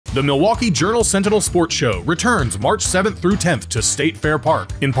The Milwaukee Journal-Sentinel Sports Show returns March 7th through 10th to State Fair Park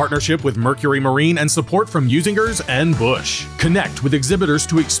in partnership with Mercury Marine and support from Usingers and Busch. Connect with exhibitors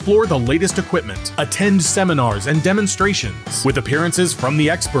to explore the latest equipment, attend seminars and demonstrations with appearances from the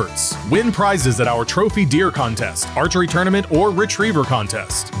experts, win prizes at our trophy deer contest, archery tournament, or retriever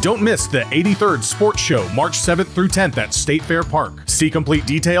contest. Don't miss the 83rd Sports Show March 7th through 10th at State Fair Park. See complete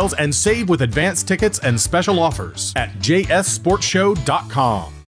details and save with advanced tickets and special offers at jssportshow.com.